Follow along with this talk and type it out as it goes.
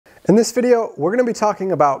In this video, we're going to be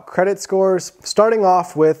talking about credit scores, starting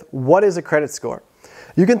off with what is a credit score.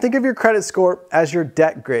 You can think of your credit score as your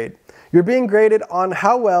debt grade. You're being graded on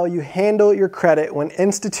how well you handle your credit when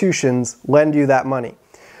institutions lend you that money.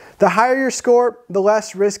 The higher your score, the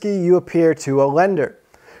less risky you appear to a lender.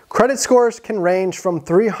 Credit scores can range from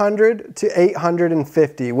 300 to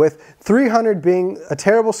 850, with 300 being a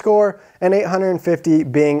terrible score and 850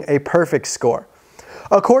 being a perfect score.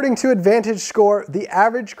 According to VantageScore, the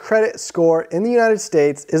average credit score in the United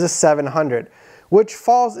States is a 700, which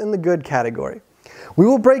falls in the good category. We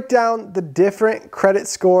will break down the different credit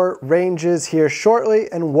score ranges here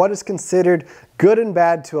shortly and what is considered good and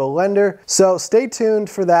bad to a lender, so stay tuned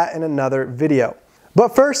for that in another video.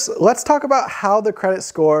 But first, let's talk about how the credit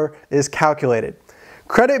score is calculated.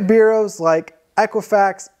 Credit bureaus like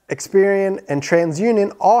Equifax, Experian, and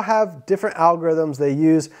TransUnion all have different algorithms they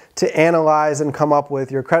use to analyze and come up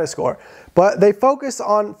with your credit score. But they focus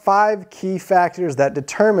on 5 key factors that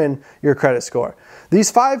determine your credit score.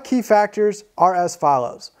 These 5 key factors are as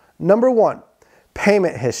follows. Number 1,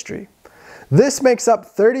 payment history. This makes up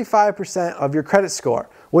 35% of your credit score,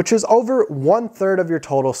 which is over 1/3 of your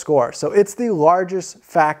total score. So it's the largest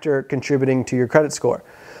factor contributing to your credit score.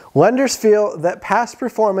 Lenders feel that past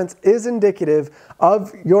performance is indicative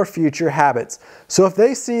of your future habits. So if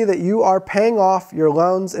they see that you are paying off your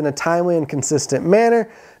loans in a timely and consistent manner,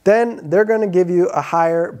 then they're going to give you a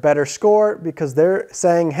higher, better score because they're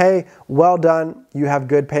saying, hey, well done, you have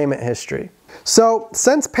good payment history. So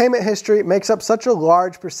since payment history makes up such a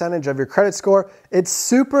large percentage of your credit score, it's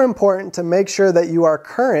super important to make sure that you are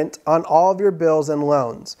current on all of your bills and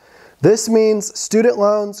loans. This means student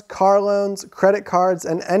loans, car loans, credit cards,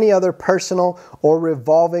 and any other personal or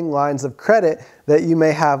revolving lines of credit that you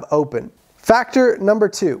may have open. Factor number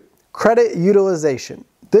 2, credit utilization.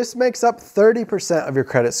 This makes up 30% of your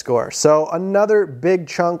credit score, so another big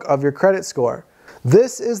chunk of your credit score.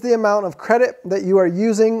 This is the amount of credit that you are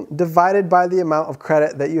using divided by the amount of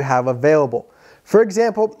credit that you have available. For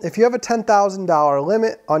example, if you have a $10,000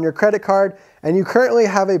 limit on your credit card and you currently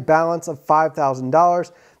have a balance of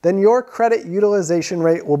 $5,000, then your credit utilization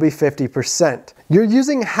rate will be 50%. You're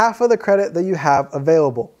using half of the credit that you have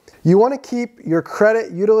available. You want to keep your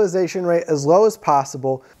credit utilization rate as low as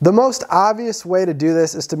possible. The most obvious way to do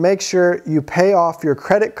this is to make sure you pay off your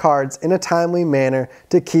credit cards in a timely manner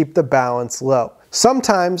to keep the balance low.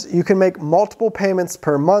 Sometimes you can make multiple payments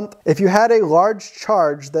per month. If you had a large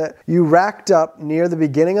charge that you racked up near the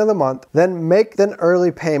beginning of the month, then make an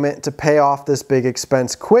early payment to pay off this big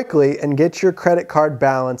expense quickly and get your credit card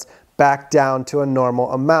balance back down to a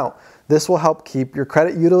normal amount. This will help keep your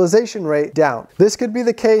credit utilization rate down. This could be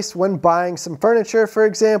the case when buying some furniture, for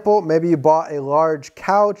example. Maybe you bought a large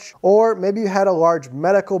couch, or maybe you had a large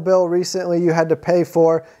medical bill recently you had to pay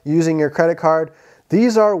for using your credit card.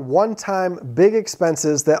 These are one-time big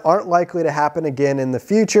expenses that aren't likely to happen again in the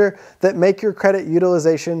future that make your credit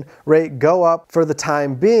utilization rate go up for the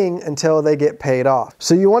time being until they get paid off.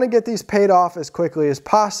 So you want to get these paid off as quickly as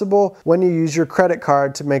possible when you use your credit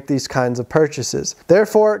card to make these kinds of purchases.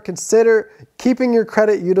 Therefore, consider keeping your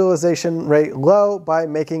credit utilization rate low by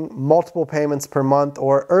making multiple payments per month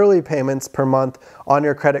or early payments per month on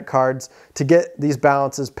your credit cards to get these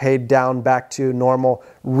balances paid down back to normal,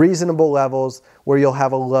 reasonable levels where you'll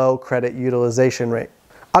have a low credit utilization rate.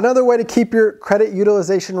 Another way to keep your credit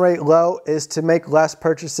utilization rate low is to make less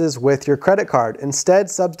purchases with your credit card. Instead,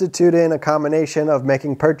 substitute in a combination of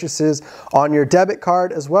making purchases on your debit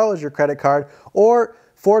card as well as your credit card, or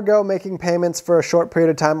forego making payments for a short period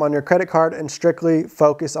of time on your credit card and strictly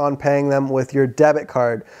focus on paying them with your debit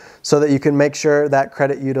card so that you can make sure that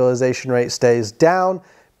credit utilization rate stays down,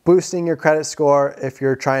 boosting your credit score if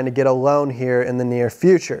you're trying to get a loan here in the near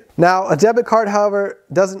future. Now, a debit card, however,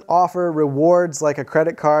 doesn't offer rewards like a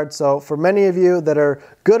credit card, so for many of you that are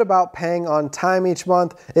good about paying on time each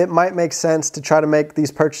month, it might make sense to try to make these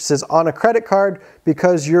purchases on a credit card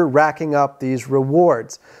because you're racking up these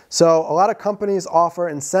rewards. So a lot of companies offer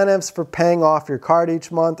incentives for paying off your card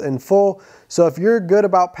each month in full, so if you're good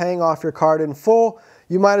about paying off your card in full,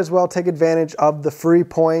 you might as well take advantage of the free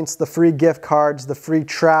points, the free gift cards, the free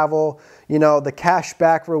travel, the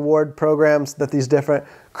cashback reward programs that these different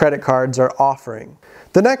credit cards are offering.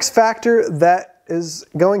 The next factor that is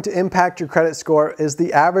going to impact your credit score is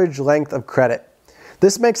the average length of credit.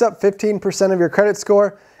 This makes up 15% of your credit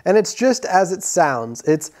score, and it's just as it sounds.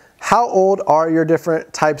 It's how old are your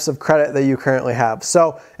different types of credit that you currently have.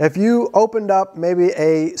 So if you opened up maybe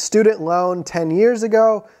a student loan 10 years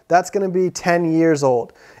ago, that's going to be 10 years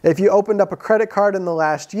old. If you opened up a credit card in the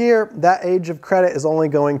last year, that age of credit is only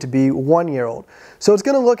going to be 1 year old. So it's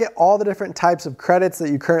going to look at all the different types of credits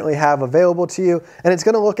that you currently have available to you, and it's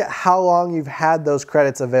going to look at how long you've had those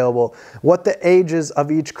credits available, what the ages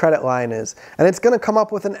of each credit line is, and it's going to come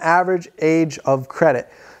up with an average age of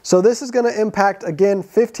credit. So this is going to impact, again,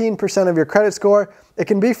 15% of your credit score. It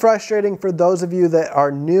can be frustrating for those of you that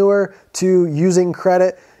are newer to using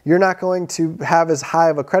credit. You're not going to have as high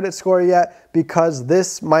of a credit score yet because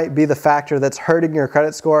this might be the factor that's hurting your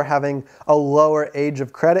credit score, having a lower age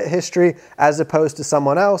of credit history as opposed to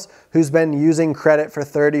someone else who's been using credit for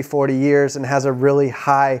 30, 40 years and has a really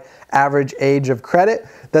high average age of credit.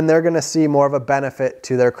 Then they're going to see more of a benefit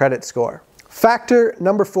to their credit score. Factor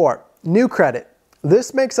number 4, new credit.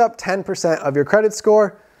 This makes up 10% of your credit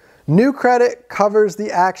score. New credit covers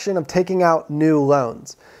the action of taking out new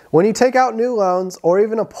loans. When you take out new loans or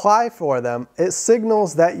even apply for them, it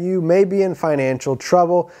signals that you may be in financial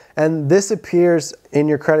trouble, and this appears in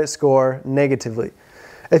your credit score negatively.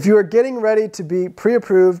 If you are getting ready to be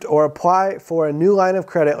pre-approved or apply for a new line of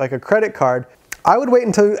credit like a credit card, I would wait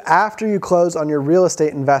until after you close on your real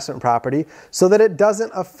estate investment property so that it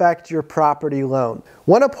doesn't affect your property loan.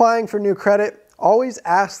 When applying for new credit, always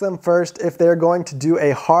ask them first if they're going to do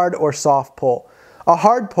a hard or soft pull. A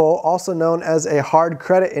hard pull, also known as a hard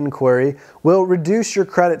credit inquiry, will reduce your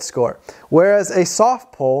credit score, whereas a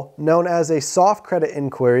soft pull, known as a soft credit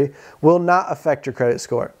inquiry, will not affect your credit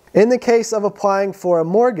score. In the case of applying for a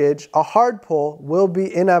mortgage, a hard pull will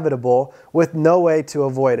be inevitable with no way to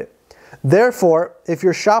avoid it. Therefore, if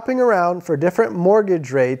you're shopping around for different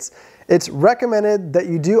mortgage rates, it's recommended that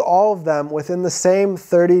you do all of them within the same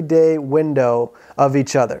 30-day window of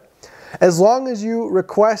each other. As long as you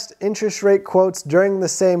request interest rate quotes during the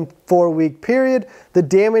same 4-week period, the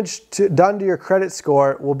damage done to your credit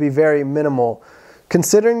score will be very minimal,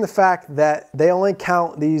 considering the fact that they only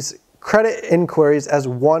count these credit inquiries as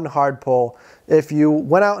one hard pull. If you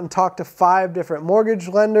went out and talked to 5 different mortgage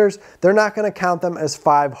lenders, they're not going to count them as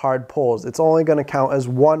 5 hard pulls. It's only going to count as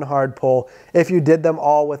one hard pull if you did them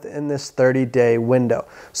all within this 30-day window.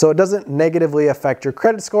 So it doesn't negatively affect your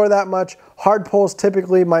credit score that much. Hard pulls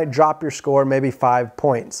typically might drop your score maybe 5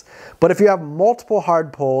 points. But if you have multiple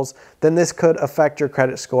hard pulls, then this could affect your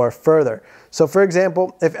credit score further. So for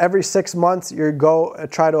example, if every 6 months you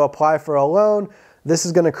try to apply for a loan, this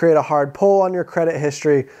is going to create a hard pull on your credit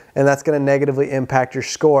history, and that's going to negatively impact your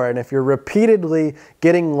score. And if you're repeatedly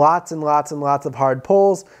getting lots and lots and lots of hard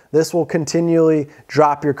pulls, this will continually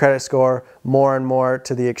drop your credit score more and more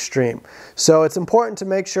to the extreme. So it's important to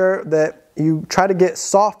make sure that you try to get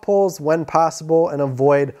soft pulls when possible and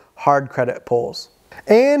avoid hard credit pulls.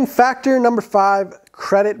 And factor number 5,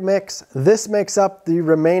 credit mix. This makes up the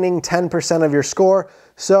remaining 10% of your score.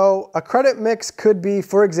 So a credit mix could be,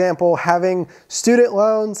 for example, having student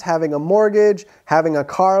loans, having a mortgage, having a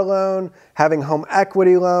car loan, having home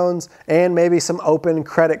equity loans, and maybe some open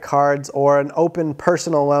credit cards or an open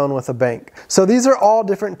personal loan with a bank. So these are all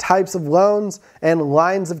different types of loans and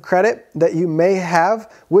lines of credit that you may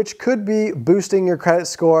have, which could be boosting your credit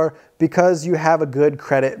score because you have a good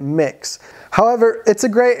credit mix. However, it's a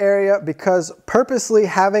gray area because purposely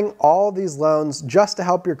having all these loans just to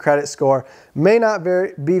help your credit score may not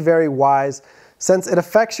be very wise, since it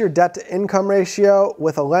affects your debt to income ratio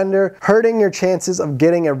with a lender, hurting your chances of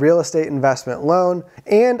getting a real estate investment loan.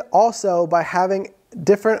 And also by having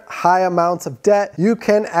different high amounts of debt, you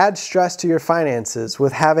can add stress to your finances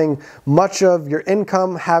with having much of your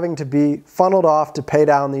income having to be funneled off to pay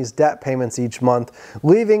down these debt payments each month,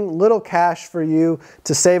 leaving little cash for you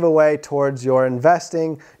to save away towards your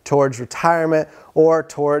investing, towards retirement, or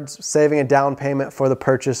towards saving a down payment for the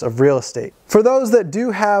purchase of real estate. For those that do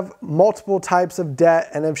have multiple types of debt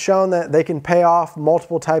and have shown that they can pay off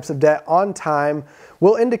multiple types of debt on time,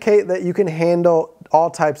 will indicate that you can handle all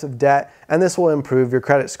types of debt, and this will improve your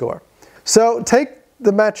credit score. So take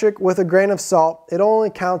the metric with a grain of salt. It only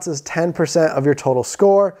counts as 10% of your total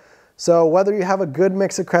score. So whether you have a good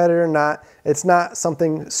mix of credit or not, it's not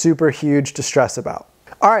something super huge to stress about.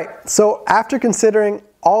 All right, so after considering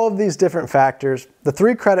all of these different factors, the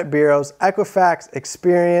 3 credit bureaus, Equifax,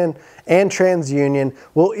 Experian, and TransUnion,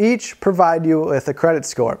 will each provide you with a credit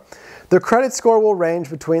score. The credit score will range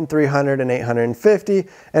between 300 and 850,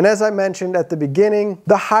 and as I mentioned at the beginning,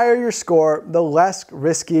 the higher your score, the less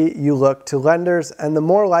risky you look to lenders, and the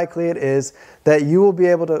more likely it is that you will be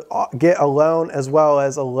able to get a loan as well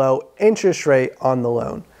as a low interest rate on the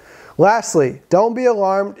loan. Lastly, don't be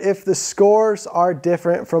alarmed if the scores are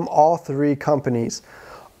different from all 3 companies.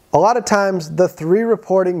 A lot of times the 3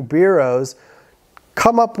 reporting bureaus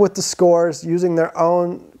come up with the scores using their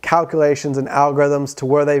own calculations and algorithms to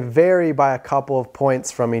where they vary by a couple of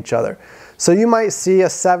points from each other. So you might see a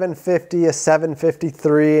 750, a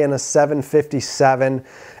 753, and a 757,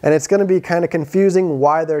 and it's going to be kind of confusing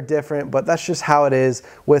why they're different, but that's just how it is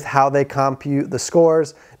with how they compute the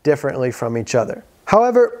scores differently from each other.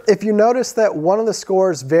 However, if you notice that one of the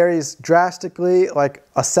scores varies drastically, like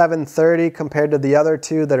a 730 compared to the other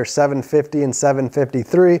 2 that are 750 and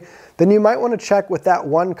 753, then you might want to check with that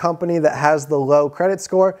one company that has the low credit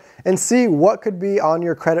score and see what could be on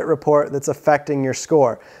your credit report that's affecting your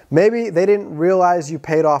score. Maybe they didn't realize you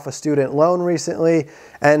paid off a student loan recently,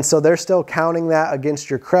 and so they're still counting that against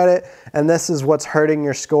your credit, and this is what's hurting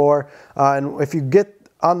your score. And if you get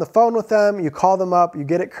on the phone with them, you call them up, you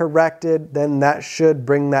get it corrected, then that should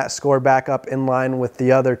bring that score back up in line with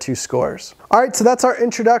the other 2 scores. All right, so that's our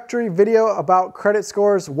introductory video about credit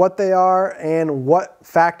scores, what they are, and what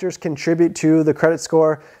factors contribute to the credit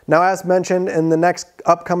score. Now, as mentioned in the next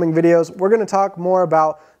upcoming videos, we're going to talk more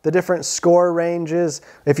about the different score ranges.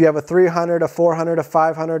 If you have a 300, a 400, a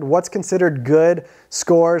 500, what's considered good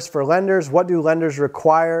scores for lenders? What do lenders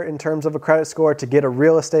require in terms of a credit score to get a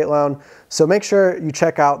real estate loan? So make sure you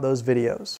check out those videos.